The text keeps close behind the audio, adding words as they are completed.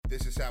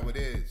This is how it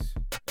is,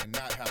 and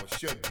not how it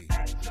should be.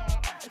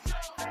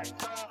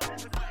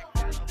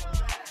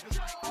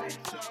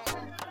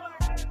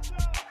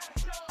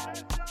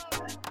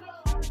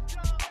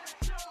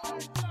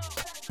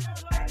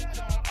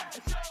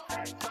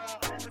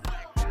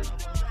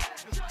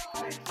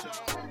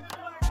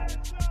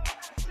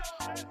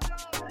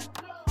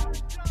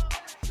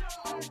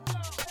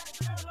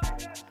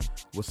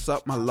 What's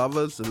up, my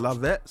lovers and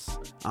lovettes?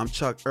 I'm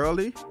Chuck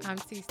Early. I'm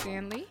T.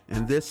 Stanley.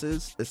 And this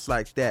is It's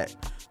Like That.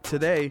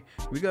 Today,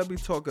 we're going to be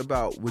talking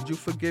about, would you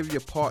forgive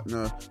your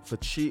partner for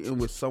cheating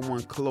with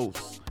someone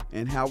close?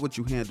 And how would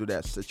you handle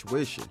that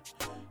situation?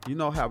 You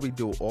know how we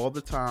do all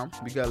the time.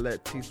 We got to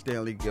let T.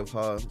 Stanley give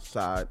her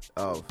side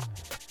of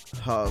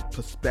her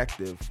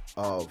perspective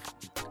of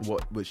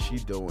what was she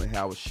doing,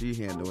 how was she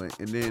handling,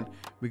 and then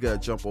we gotta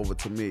jump over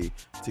to me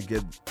to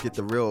get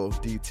the real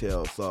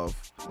details of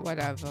what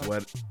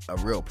a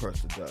real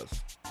person does.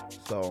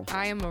 So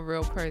I am a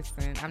real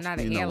person. I'm not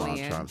an alien. What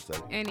I'm trying to say.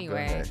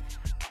 Anyway,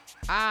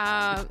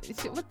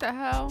 what the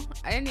hell?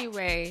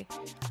 Anyway,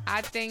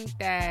 I think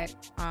that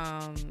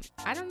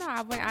I don't know.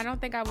 I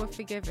don't think I would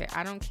forgive it.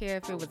 I don't care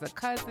if it was a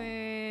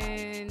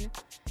cousin,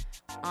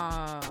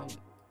 a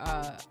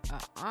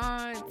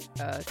aunt,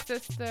 a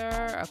sister,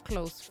 a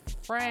close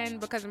friend,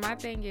 because my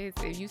thing is,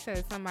 if you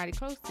said somebody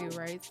close to you,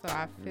 right? So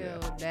I feel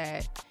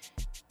that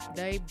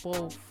they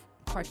both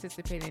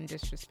participate in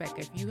disrespect.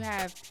 If you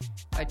have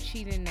a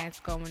cheating that's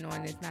going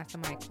on, it's not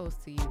somebody close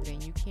to you, then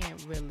you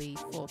can't really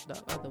fault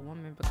the other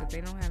woman because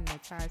they don't have no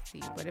ties to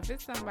you. But if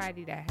it's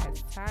somebody that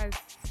has ties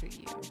to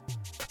you,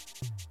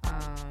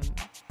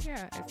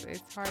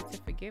 it's hard to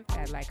forgive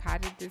that. Like, how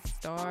did this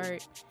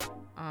start?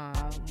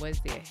 Was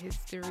there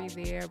history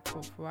there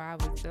before I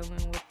was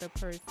dealing with the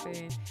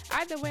person?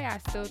 Either way, I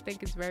still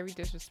think it's very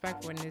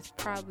disrespectful, and it's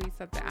probably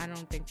something I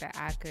don't think that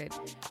I could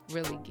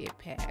really get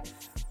past.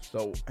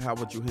 So how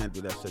would you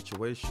handle that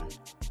situation?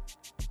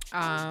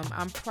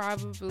 I'm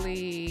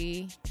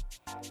probably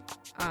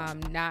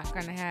not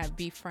gonna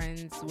be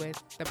friends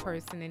with the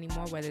person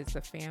anymore, whether it's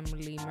a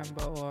family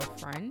member or a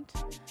friend.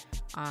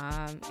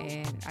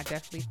 And I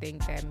definitely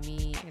think that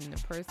me and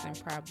the person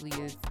probably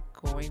is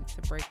going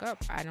to break up.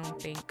 I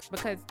don't think,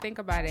 because think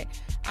about it,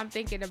 I'm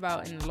thinking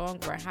about in the long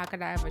run, how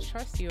could I ever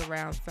trust you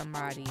around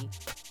somebody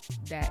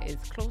that is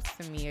close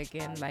to me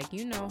again? Like,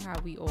 you know how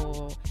we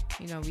all,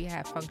 we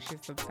have functions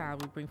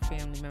sometimes, we bring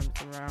family members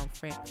around,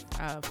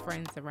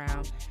 friends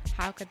around.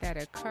 How could that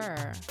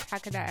occur? How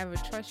could I ever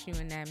trust you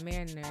in that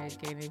manner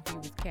again if you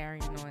was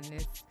carrying on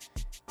this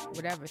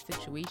whatever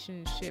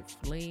situationship,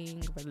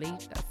 fling,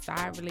 a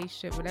side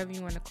relationship, whatever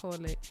you want to call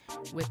it,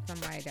 with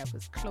somebody that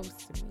was close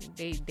to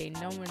me? They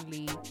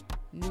knowingly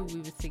knew we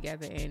was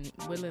together and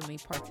willingly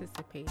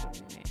participated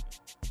in it.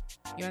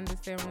 You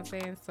understand what I'm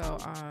saying? So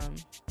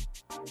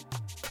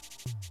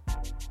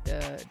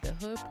the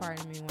hood part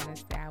of me want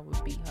to say I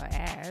would beat her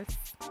ass.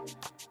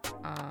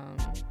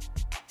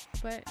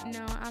 But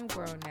no, I'm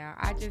grown now.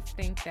 I just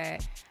think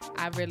that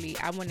I wouldn't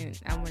have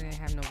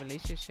no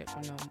relationship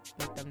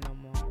with them no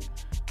more.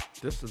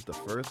 This is the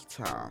first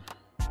time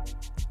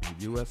in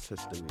U.S.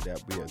 history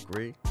that we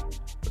agree,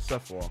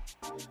 except for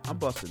I'm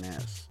busting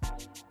ass.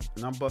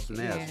 And I'm busting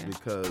ass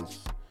because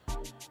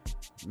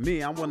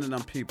I'm one of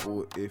them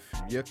people, if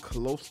you're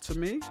close to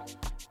me,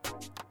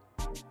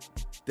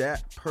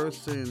 that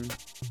person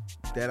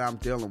that I'm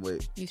dealing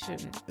with, you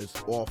shouldn't.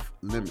 It's off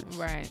limits.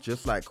 Right.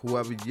 Just like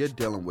whoever you're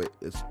dealing with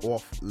is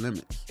off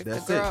limits.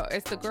 That's it.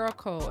 It's the girl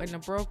code and the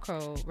bro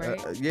code, right?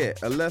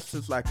 Unless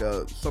it's like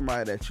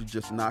somebody that you're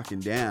just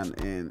knocking down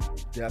and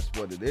that's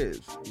what it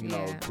is. You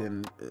know,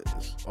 then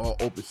it's all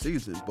open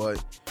season.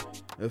 But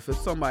if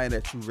it's somebody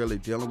that you're really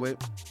dealing with,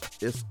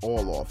 it's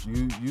all off.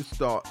 You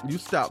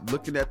stop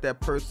looking at that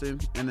person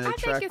in an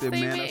attractive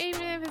manner.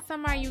 Even if it's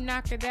somebody you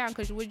knock it down,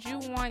 because would you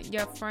want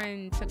your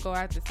friend to go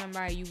after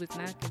somebody you was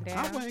knocking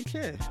down? I wouldn't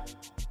care.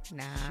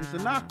 Nah. She's a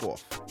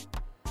knockoff.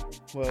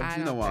 Well,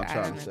 you know what I'm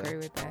trying to say. I don't agree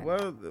with that.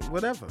 Well,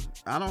 whatever.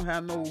 I don't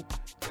have no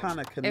kind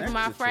of connection. If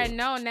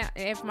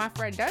my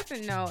friend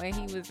doesn't know and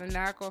he was a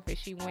knockoff and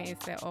she went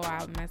and said, "Oh,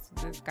 I'll mess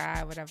with this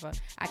guy," whatever,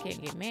 I can't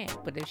get mad.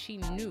 But if she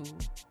knew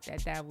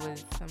that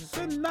was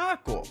something, it's a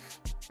knockoff.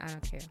 I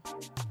don't care.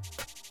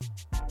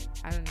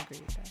 I don't agree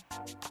with that.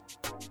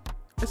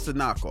 It's a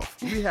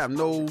knockoff. We have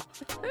no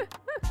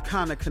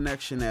kind of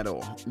connection at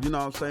all. You know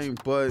what I'm saying?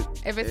 But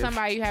if it's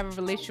somebody you have a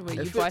relationship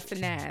with, you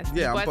busting ass.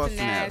 Yeah, I'm busting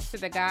ass to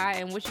the guy,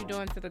 and what you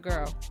doing to the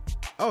girl?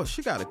 Oh,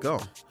 she gotta go.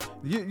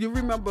 You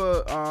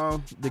remember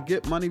the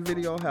Get Money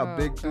video? How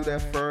Big threw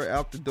that fur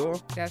out the door?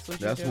 That's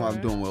what I'm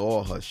doing with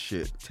all her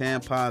shit.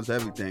 Tampons,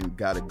 everything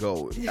gotta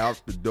go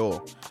out the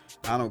door.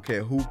 I don't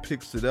care who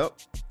picks it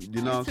up.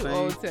 You know what I'm saying?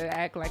 Too old to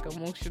act like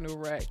emotional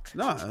wreck.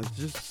 No, it's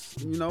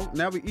just,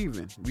 now we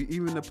even. We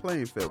even the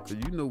playing field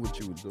because you knew what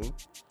you was doing.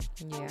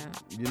 Yeah.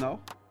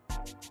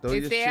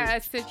 Is there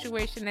a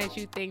situation that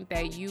you think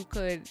that you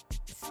could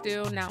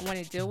still not want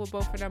to deal with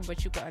both of them,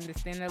 but you could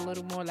understand a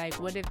little more? Like,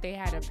 what if they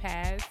had a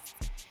past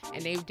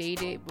and they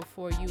dated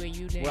before you and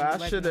you didn't?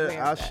 Well,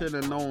 I should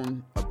have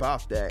known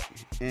about that,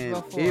 and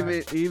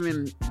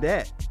even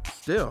that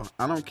Still,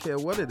 I don't care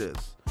what it is.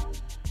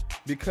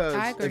 Because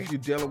I agree. if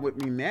you're dealing with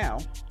me now,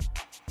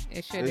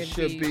 It should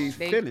be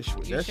finished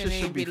with. You That shit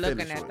shouldn't should be be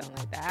looking finished at with. them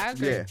like that. I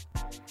agree. Yeah.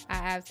 I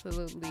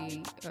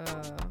absolutely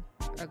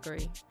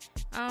agree.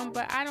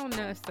 But I don't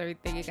necessarily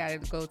think it gotta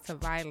go to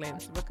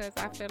violence because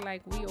I feel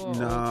like we all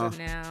Nah. older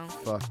now.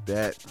 Fuck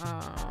that.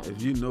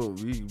 If you know,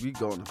 we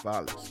going to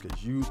violence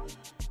because you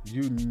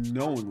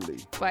knowingly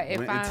But if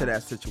went into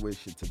that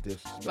situation to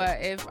disrespect.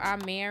 But if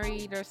I'm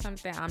married or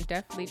something, I'm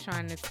definitely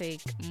trying to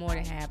take more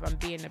than half. I'm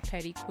being a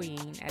petty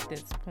queen at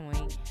this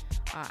point.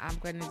 I'm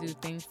gonna do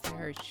things to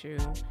hurt you,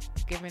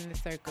 given the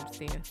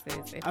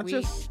circumstances.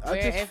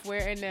 If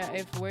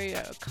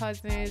we're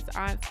cousins,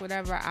 aunts,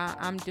 whatever,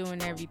 I'm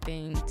doing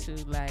everything to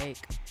like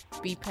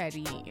be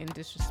petty and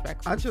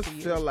disrespectful. I just to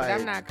you. feel But like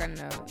I'm not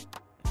gonna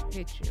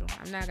hit you.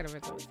 I'm not gonna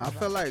resort to I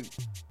feel like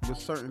with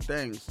certain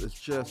things, it's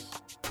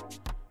just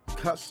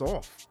cuts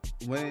off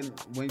when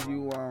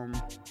you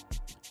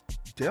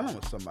dealing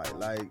with somebody.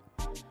 Like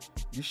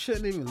you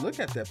shouldn't even look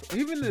at that.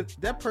 Even if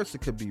that person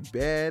could be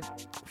bad,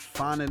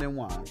 finer than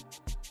wine,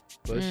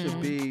 but it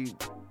should be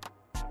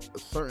a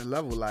certain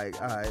level.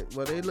 Like, all right,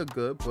 well they look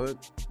good,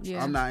 but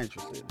Yeah. I'm not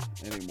interested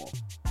anymore.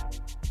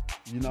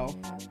 You know,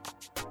 Yeah.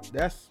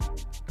 that's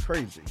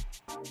crazy.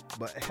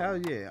 But hell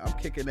yeah, I'm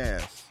kicking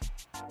ass.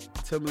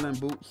 Timberland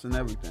boots and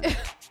everything.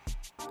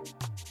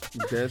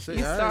 That's it.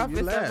 You All right, stop you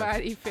at laugh.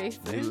 somebody's face.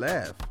 They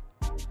laugh.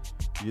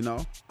 You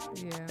know?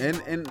 Yeah.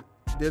 And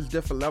there's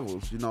different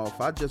levels. You know, if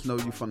I just know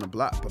you from the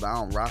block, but I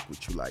don't rock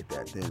with you like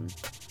that, then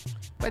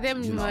But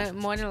then you know.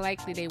 more than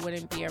likely they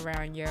wouldn't be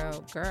around your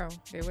girl.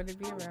 They wouldn't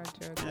be around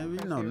your girl. yeah,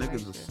 you know,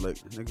 niggas are slick.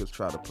 Niggas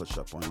try to push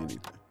up on anything.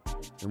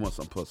 They want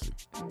some pussy.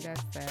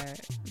 That's sad.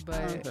 Well,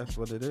 But that's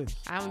what it is.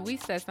 we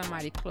said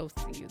somebody close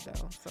to you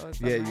though. So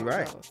it's Yeah, somebody you're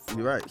right. close.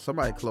 You're right.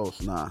 Somebody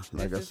close. Nah,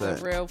 like This I is said.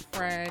 a real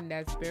friend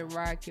that's been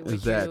rocking with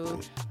Exactly.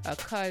 you, a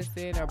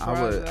cousin, a I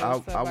brother. would I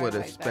somebody would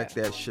like expect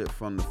that shit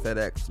from the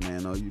FedEx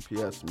man or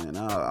UPS man.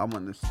 I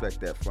wouldn't expect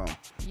that from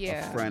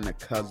Yeah. a friend, a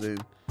cousin,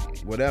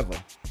 whatever.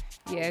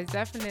 Yeah, it's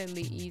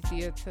definitely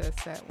easier to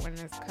accept when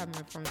it's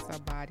coming from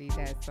somebody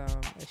that's a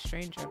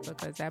stranger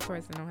because that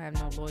person don't have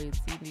no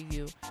loyalty to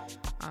you.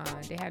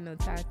 They have no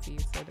ties to you,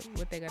 so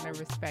what they gonna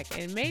respect?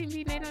 And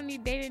maybe they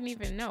didn't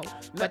even know.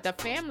 But the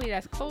family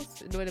that's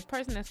close, or the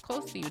person that's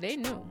close to you, they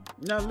knew.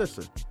 Now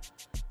listen,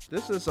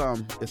 this is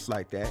it's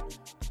like that.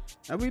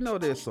 And we know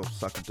there's some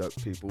sucker duck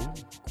people,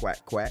 quack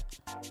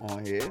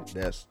on here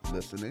that's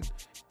listening,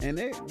 and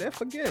they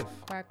forgive.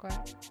 Quack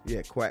quack.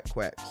 Yeah, quack,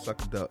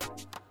 sucker duck.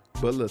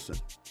 But listen,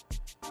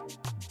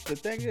 the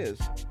thing is,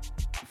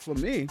 for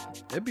me,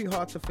 it'd be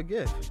hard to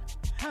forgive.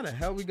 How the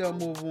hell we gonna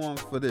move on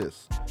for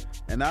this?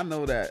 And I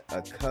know that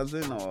a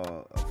cousin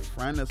or a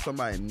friend or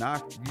somebody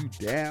knocked you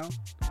down,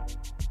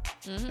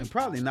 and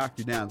probably knocked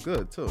you down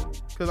good too,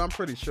 because I'm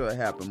pretty sure it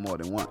happened more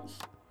than once.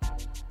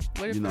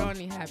 What if You it know.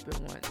 only happened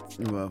once?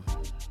 Well,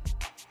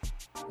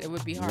 It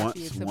would be hard for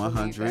you once, to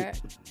 100. believe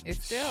that.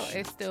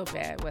 It's still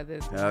bad whether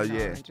it's Hell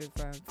yeah. 100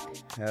 times.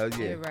 hell yeah.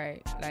 You're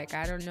right. Like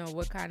I don't know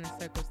what kind of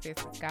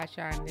circumstances got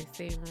y'all in the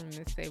same room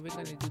to say we're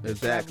gonna do this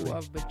Exactly. level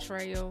of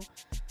betrayal.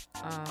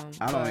 I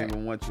don't but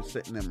even want you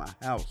sitting in my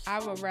house. I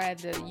would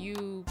rather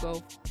you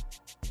go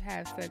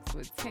have sex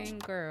with 10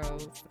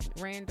 girls,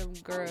 random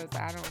girls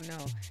I don't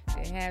know,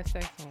 than have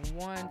sex with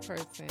one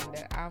person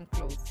that I'm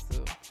close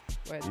to,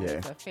 whether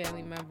it's a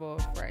family member or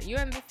a friend. You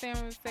understand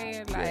what I'm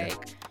saying? Yeah.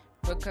 Like.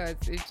 Because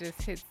it just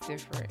hits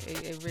different.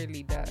 It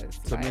really does.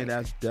 To me,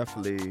 that's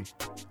definitely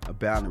a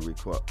boundary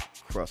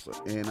crosser.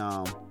 And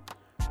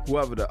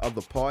whoever the other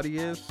party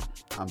is,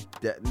 I'm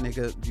that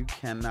nigga. You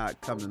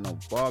cannot come to no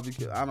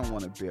barbecue. I don't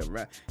want to be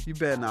around. You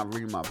better not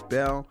ring my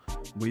bell.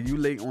 When you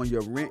late on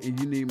your rent and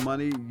you need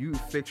money, you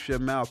fix your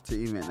mouth to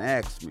even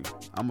ask me.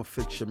 I'ma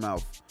fix your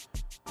mouth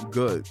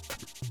good,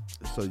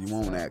 so you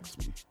won't ask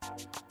me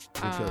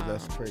because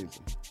that's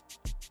crazy.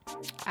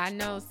 I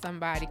know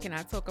somebody. Can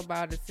I talk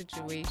about a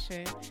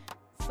situation?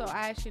 So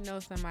I actually know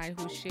somebody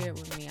who shared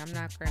with me. I'm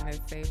not going to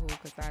say who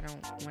because I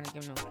don't want to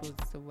give no clues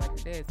to what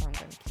it is. I'm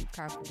going to keep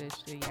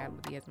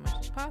confidentiality as much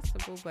as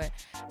possible. But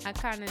I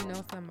kind of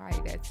know somebody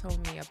that told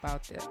me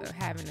about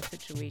having a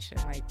situation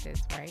like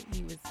this, right?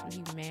 He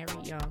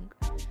married young,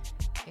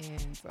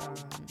 and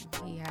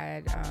he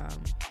had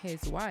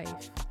his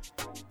wife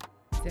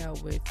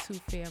dealt with 2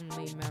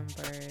 family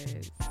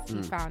members.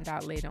 He found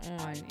out later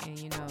on,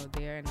 and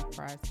they're in the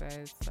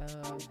process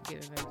of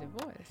getting a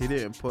divorce. He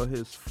didn't put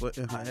his foot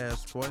in her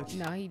ass twice?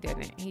 No, he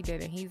didn't.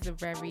 He's a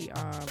very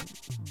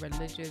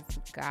religious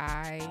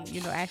guy.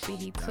 Actually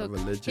he took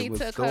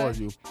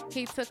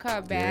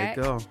her back. There you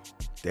go.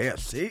 Damn,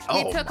 see?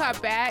 He took her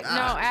back. God.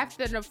 No,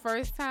 after the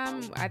first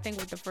time, I think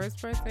with the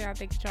first person, I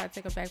think he tried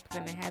to take her back,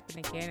 but then it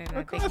happened again, and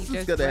I think he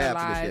just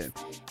realized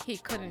he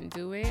couldn't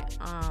do it.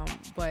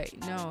 But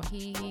no,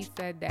 he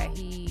said that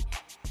he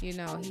you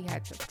know, he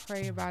had to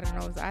pray about it.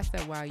 And I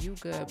said, wow, you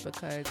good,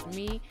 because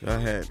me, Go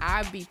ahead.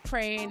 I be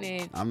praying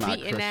and I'm not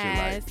beating Christian,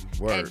 ass, like,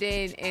 word.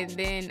 and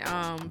then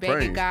Praying.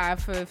 begging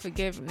God for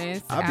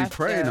forgiveness. I be after.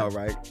 praying, all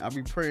right. I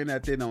be praying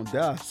that they don't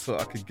die so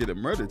I could get a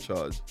murder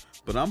charge.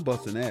 But I'm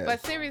busting ass.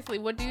 But seriously,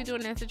 what do you do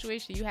in that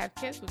situation? You have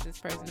kids with this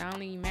person. Not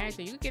only you married,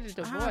 you could get a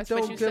divorce,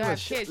 don't but you give still a have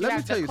shit. kids. Let You me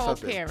have tell to you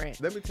something.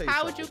 co-parent. Let me tell you How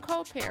something. would you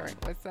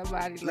co-parent with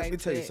somebody Let like me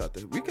tell you that?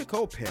 something. We could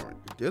co-parent.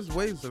 There's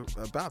ways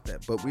about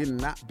that, but we're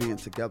not being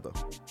together.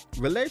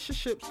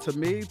 Relationships, to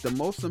me, the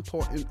most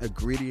important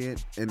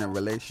ingredient in a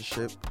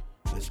relationship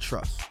is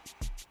trust.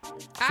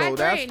 I agree.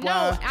 That's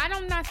why.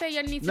 I'm not saying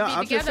you need to No, be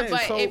I'm just together, saying,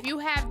 but so if you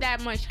have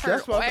that much that's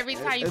hurt, why or every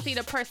time you it's- see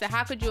the person,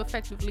 how could you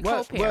effectively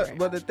But co-parent?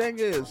 the thing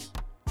is,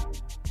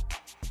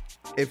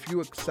 if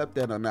you accept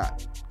that or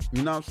not,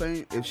 you know what I'm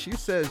saying? If she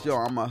says, "Yo,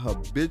 I'm a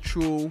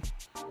habitual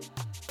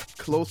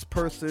close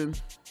person,"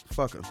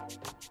 fuck her.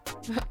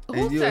 Who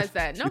and you- says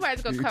that?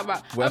 Nobody's gonna come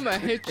out. Well- I'm gonna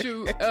hit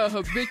you, a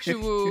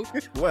habitual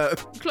Well,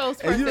 close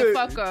and person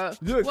fucker.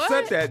 You accept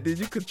What? that, then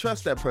you can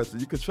trust that person.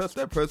 You can trust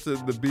that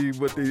person to be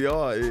what they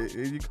are, and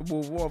you can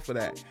move on for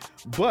that.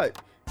 But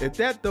if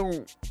that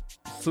don't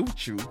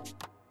suit you,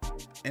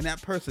 and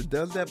that person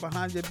does that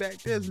behind your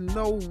back, there's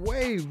no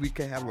way we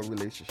can have a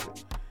relationship.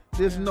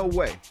 There's no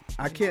way.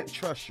 I can't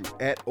trust you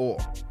at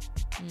all.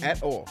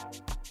 At all.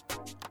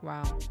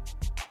 Wow.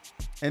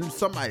 And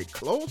somebody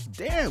close?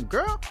 Damn,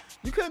 girl.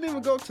 You couldn't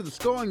even go to the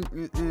store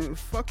and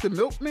fuck the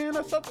milkman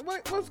or something?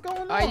 What's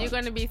going on? Are you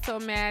gonna be so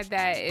mad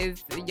that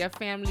is your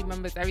family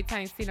members every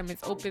time you see them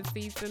it's open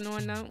season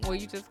on them, or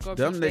you just go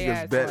Them beat their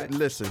ass niggas better. what?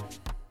 Listen,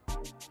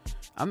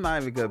 I'm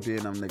not even gonna be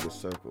in them niggas'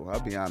 circle. I'll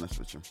be honest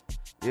with you.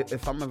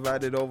 If I'm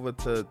invited over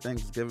to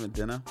Thanksgiving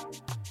dinner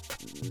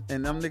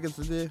and them niggas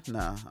are there,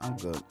 nah, I'm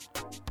good.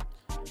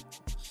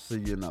 See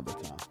you another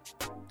time.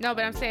 No,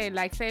 but I'm saying,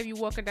 like, say if you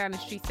walking down the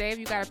street, say if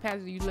you got a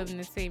pastor, you live in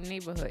the same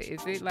neighborhood. Is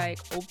it like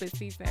open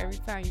season every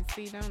time you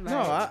see them? Like, No,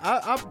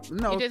 I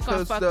no. you just gonna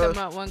 'cause fuck the- them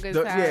up one good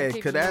the- time. Yeah,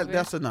 keep cause moving?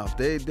 that's enough.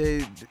 They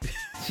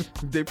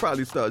they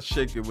probably start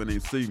shaking when they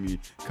see me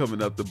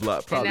coming up the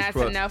block. Probably that's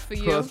enough for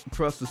you?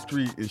 Cross the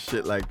street and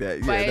shit like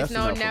that. But Yeah, it's that's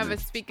no enough for never me.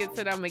 speaking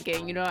to them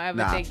again. You don't ever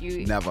Nah, think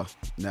you. never.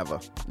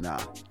 Nah,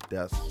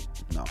 that's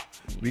no.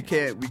 We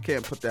can't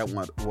put that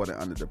water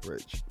under the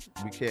bridge.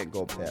 We can't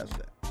go past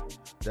that.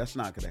 That's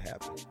not gonna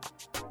happen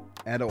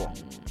at all.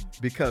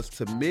 Because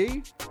to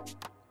me,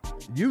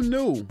 you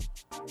knew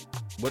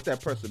what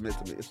that person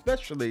meant to me,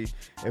 especially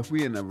if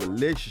we in a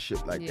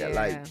relationship like that.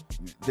 Like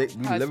we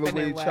living Husband with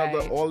and each other,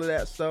 wife. all of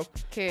that stuff.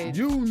 Kids.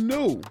 You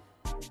knew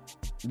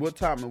what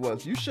time it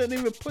was. You shouldn't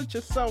even put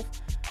yourself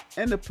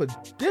in a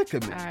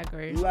predicament I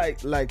agree. like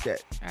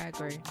that. I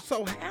agree.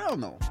 So hell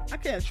no, I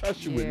can't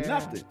trust you with Yeah.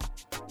 nothing.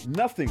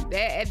 Nothing.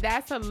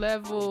 That's a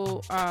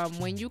level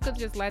when you could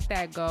just let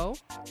that go.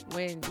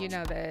 When you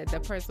know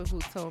the person who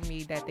told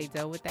me that they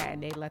dealt with that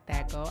and they let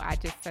that go, I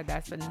just said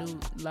that's a new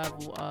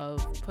level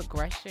of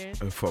progression,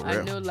 For a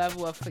real. new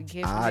level of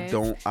forgiveness. I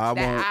don't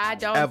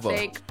don't ever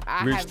think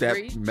I reach have that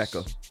reached.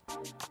 Mecca.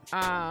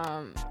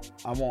 I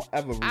won't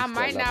ever reach I that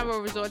might level.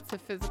 not resort to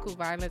physical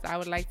violence. I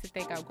would like to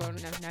think I've grown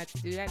enough not to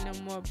do that no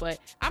more. But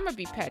I'm gonna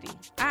be petty.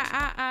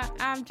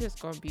 I'm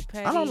just gonna be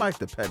petty. I don't like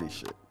the petty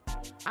shit.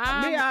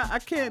 I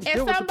can't If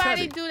deal with the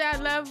somebody petty. do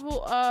that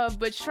level of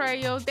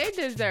betrayal, they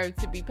deserve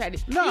to be petty.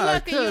 Nah, you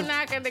lucky you're 'cause-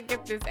 not gonna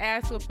get this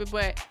ass whooping,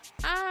 but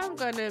I'm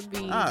gonna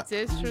be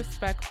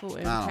disrespectful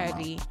and I don't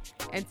petty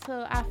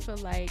until I feel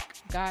like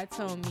God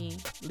told me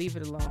leave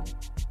it alone,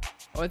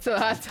 or until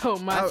I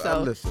told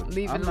myself listen,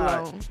 leave I'm it not-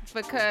 alone.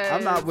 Because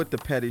I'm not with the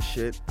petty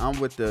shit. I'm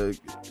with the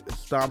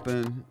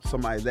stomping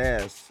somebody's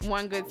ass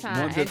one good time,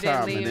 one good and then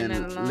time leaving and it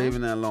then alone.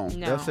 leaving it alone.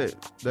 No. That's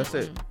it. That's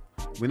it.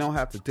 We don't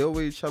have to deal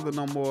with each other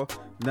no more.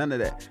 None of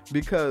that.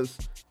 Because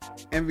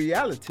in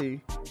reality,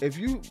 if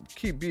you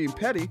keep being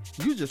petty,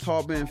 you just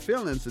harboring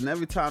feelings, and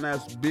every time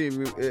that's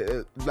being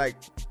like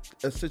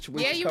a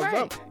situation you're comes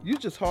right. up, you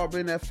just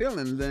harboring that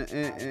feelings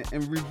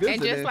and revisiting.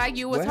 And just like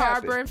you was what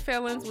happened. harboring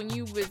feelings when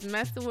you was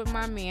messing with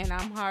my man,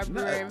 I'm harboring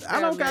feelings. I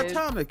don't got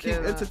time to keep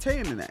still.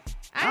 entertaining that.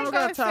 I ain't don't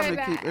got gonna time say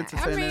to keep that.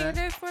 entertaining I mean, that.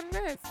 it is what it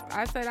is.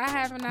 I said I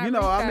haven't. You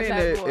know, I mean,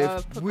 level if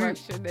of we-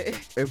 progression.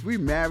 If we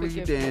married,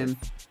 Forgiveness. then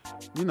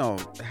you know,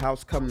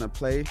 house coming to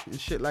play and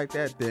shit like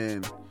that,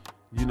 then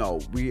you know,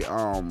 we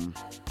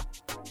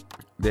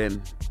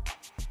then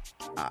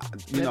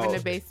you live know, in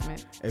the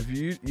basement.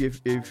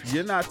 if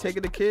you're not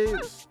taking the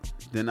kids,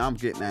 then I'm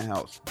getting that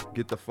house.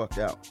 Get the fuck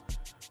out.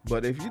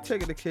 But if you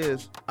taking the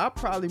kids, I'll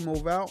probably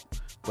move out,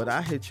 but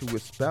I hit you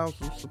with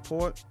spousal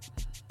support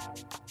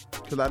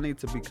because I need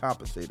to be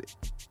compensated.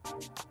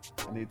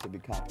 I need to be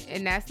compensated.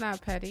 And that's not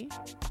petty.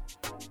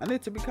 I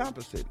need to be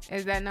compensated.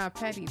 Is that not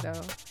petty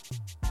though?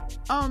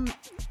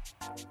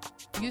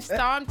 You It-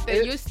 stomped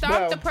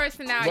the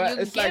person out. well,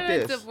 You it's give like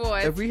a this.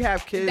 divorce. If we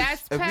have kids,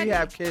 That's petty.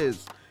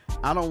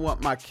 I don't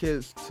want my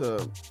kids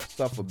to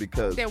suffer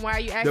because Then why are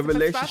you the asking for spousal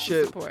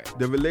relationship, support?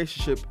 the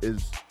relationship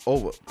is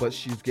over. But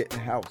she's getting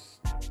a house.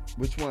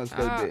 Which one's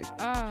gonna be?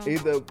 Oh.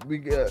 Either we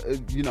get,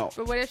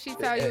 But what if she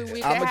tell you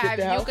we I'ma could get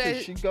the have house you and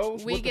could she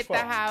goes? we What get the the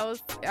fuck?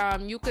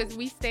 house,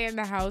 we stay in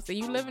the house and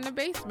you live in the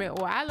basement,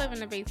 or I live in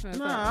the basement. Or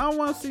Nah, I don't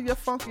want to see your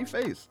funky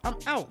face. I'm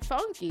out.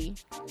 funky.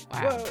 Wow.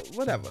 Well,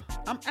 whatever.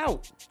 I'm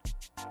out.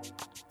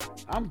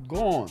 I'm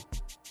gone.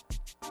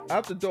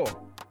 Out the door.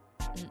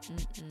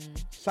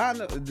 Sign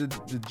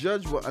the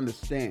judge will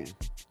understand.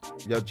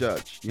 Your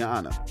judge, Your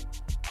Honor.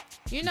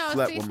 You know,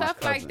 slept see, with my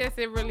stuff like cousin. this,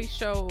 it really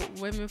show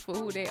women for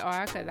who they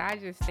are, because I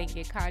just think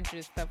it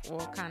conjures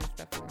all kind of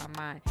stuff in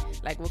my mind.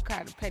 Like what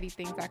kind of petty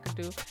things I could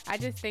do. I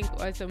just think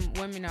as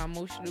women are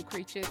emotional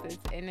creatures.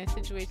 In a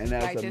situation And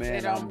as like a this, man,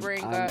 it don't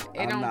bring I'm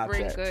not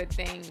that. good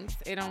things.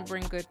 It don't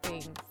bring good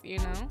things, you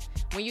know?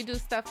 When you do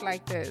stuff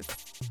like this,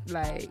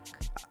 like...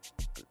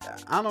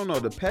 I don't know.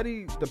 The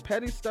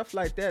petty stuff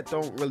like that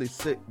don't really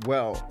sit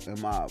well in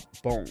my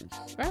bones.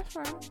 That's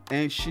fine.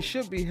 And she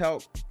should be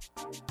held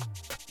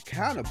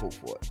accountable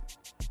for it.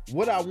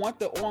 Would I want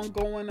the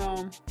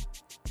ongoing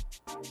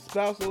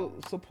spousal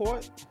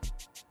support?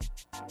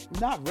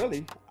 Not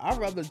really. I'd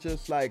rather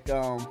just like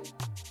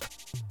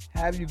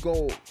have you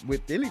go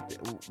with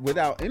anything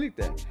without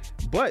anything.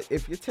 But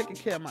if you're taking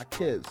care of my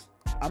kids,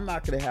 I'm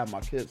not gonna have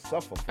my kids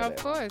suffer for that.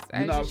 Of course. You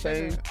know what I'm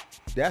saying?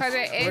 That's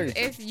Because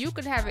crazy. you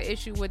could have an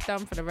issue with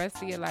them for the rest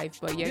of your life,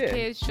 but your Yeah,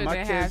 kids my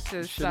shouldn't have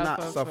kids to should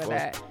not suffer for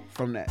that.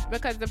 from that.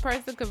 Because the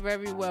person could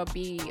very well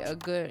be a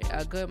good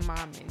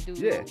mom and do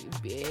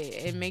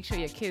and make sure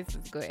your kids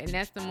is good, and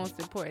that's the most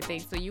important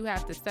thing. So you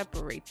have to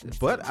separate this.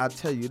 But I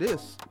tell you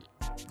this,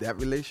 that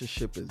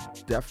relationship is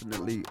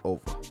definitely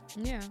over.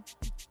 Yeah,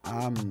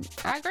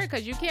 I agree,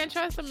 because you can't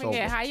trust them So-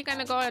 again. How you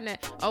gonna go in there?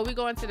 Oh, we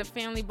going to the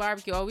family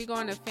barbecue, or we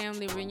going to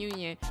family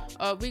reunion,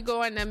 or we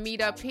going to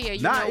meet up here.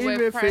 You not know, even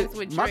with if friends it,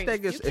 with my drinks.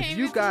 thing is can't if even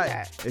you do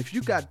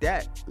got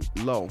that.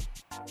 that low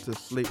to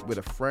sleep with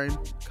a friend,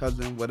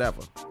 cousin,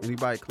 whatever,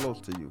 anybody close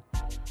to you,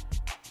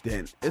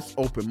 then it's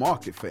open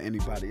market for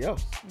anybody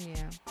else. Yeah.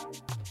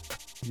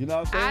 You know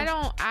what I'm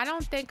saying? I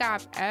don't think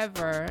I've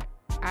ever.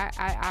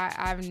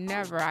 I've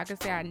never. I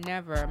could say I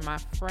never. My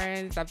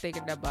friends, I'm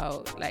thinking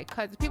about like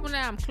cousins, people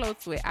that I'm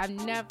close with.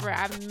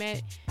 I've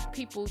met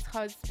people's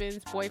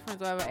husbands, boyfriends,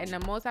 whatever. And the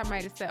most I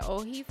might have said,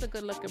 oh, he's a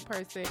good-looking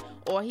person,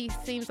 or he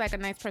seems like a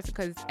nice person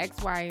because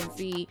X, Y, and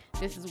Z.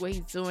 This is what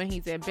he's doing.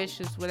 He's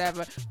ambitious,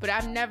 whatever. But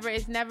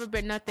it's never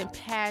been nothing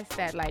past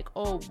that. Like,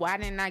 oh, why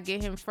didn't I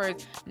get him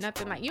first?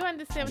 Nothing like, you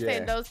understand what I'm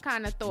saying? Those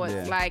kind of thoughts.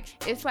 Yeah. Like,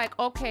 it's like,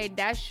 okay,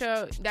 that's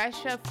your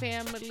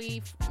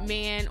family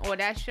man, or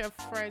that's your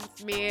friend's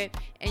man,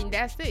 and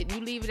that's it.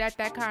 You leave it at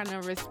that kind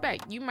of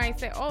respect. You might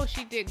say, oh,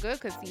 she did good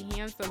because he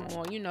handsome,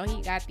 or he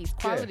got these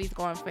qualities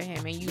going for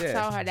him, and you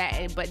tell her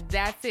that, but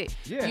that's it.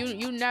 Yeah.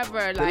 You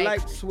never The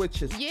light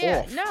switch is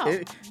off. No.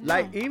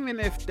 Like, even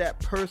if that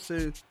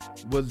person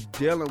was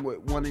dealing with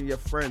one of your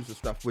friends and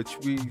stuff, which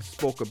we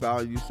spoke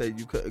about, you said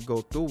you couldn't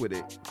go through with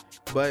it.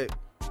 But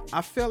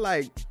I feel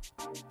like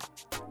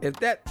if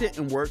that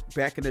didn't work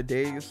back in the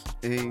days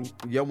and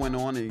you went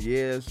on in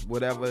years,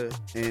 whatever,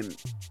 and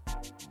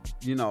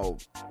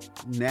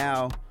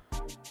now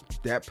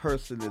that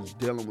person is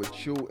dealing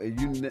with you and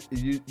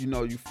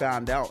you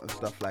found out and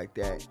stuff like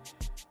that,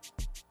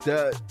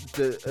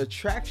 the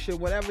attraction,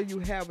 whatever you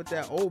have with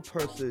that old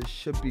person,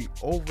 should be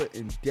over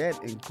and dead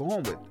and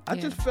gone with. I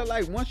just feel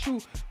like once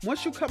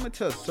you come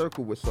into a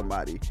circle with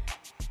somebody,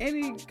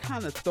 any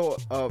kind of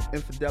thought of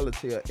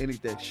infidelity or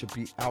anything should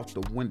be out the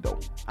window.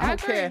 I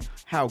don't care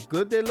how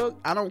good they look.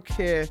 I don't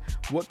care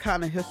what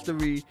kind of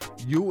history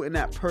you and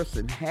that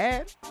person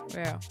had.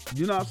 Yeah.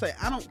 You know what I'm saying?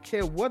 I don't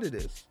care what it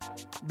is.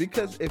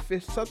 Because if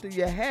it's something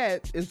you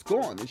had, it's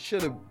gone. It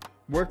should have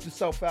worked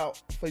itself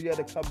out for you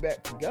to come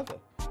back together.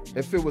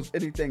 If it was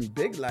anything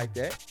big like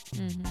that.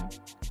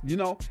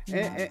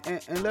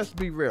 And let's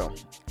be real.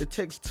 It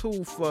takes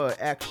two for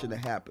action to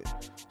happen.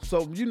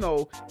 So,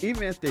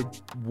 even if they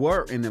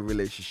were in a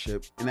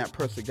relationship and that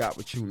person got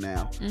with you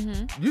now,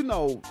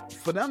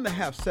 for them to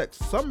have sex,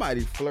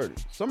 somebody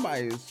flirted.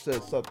 Somebody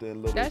said something a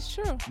little. That's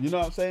true. You know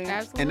what I'm saying?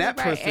 Absolutely and that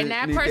right. person And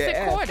that need person their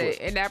ass caught it.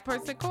 whipped. And that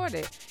person caught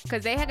it.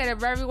 Because they had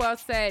very well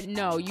said,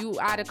 no, you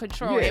out of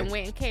control, and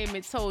went and came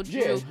and told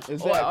you.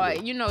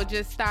 Exactly. Or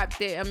just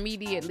stopped it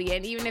immediately.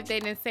 And even if they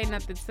didn't say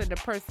nothing to the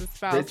person's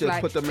spouse, They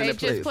just put them in their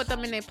place. put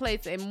them in their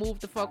place and moved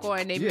the fuck on.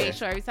 And they made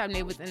sure every time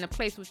they was in the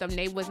place with them,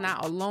 they was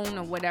not alone,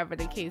 or whatever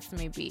the case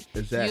may be.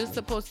 Exactly. You're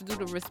supposed to do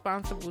the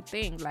responsible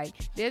thing. Like,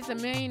 there's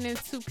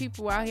 1,000,002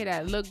 people out here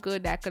that look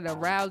good, that could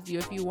arouse you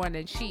if you want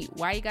to cheat.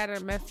 Why you gotta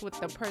mess with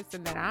the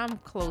person that I'm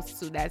close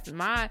to? That's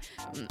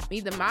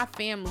either my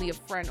family, a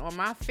friend, or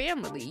my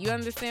family. You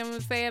understand what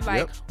I'm saying?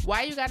 Like,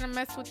 why you gotta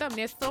mess with them?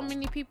 There's so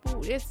many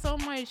people. There's so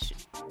much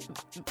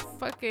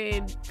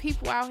fucking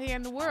people out here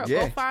in the world.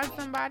 Go find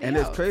somebody and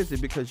else. it's crazy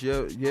because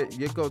you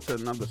go to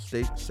another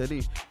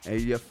city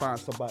and you find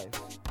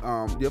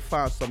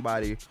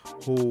somebody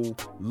who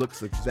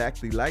looks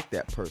exactly like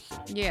that person.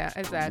 Yeah,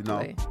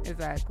 exactly.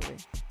 Exactly.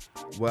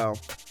 Well,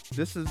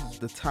 this is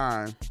the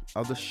time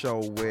of the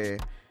show where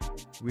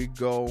we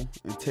go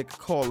and take a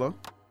caller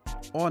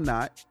or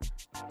not,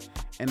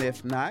 and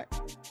if not,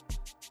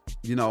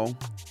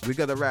 we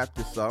got to wrap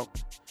this up.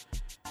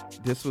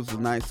 This was a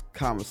nice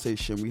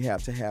conversation we had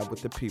to have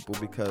with the people,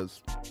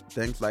 because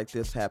things like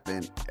this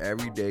happen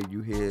every day.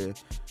 You hear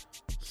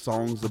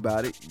songs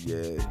about it,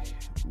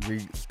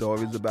 read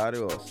stories about it,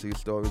 or see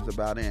stories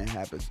about it, and it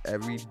happens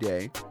every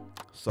day.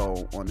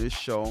 So on this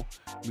show,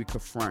 we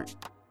confront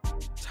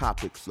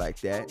topics like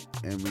that,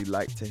 and we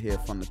like to hear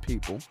from the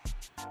people.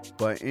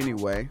 But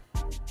anyway,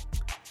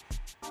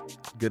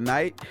 good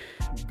night,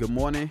 good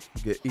morning,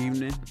 good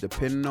evening,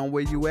 depending on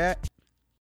where you at.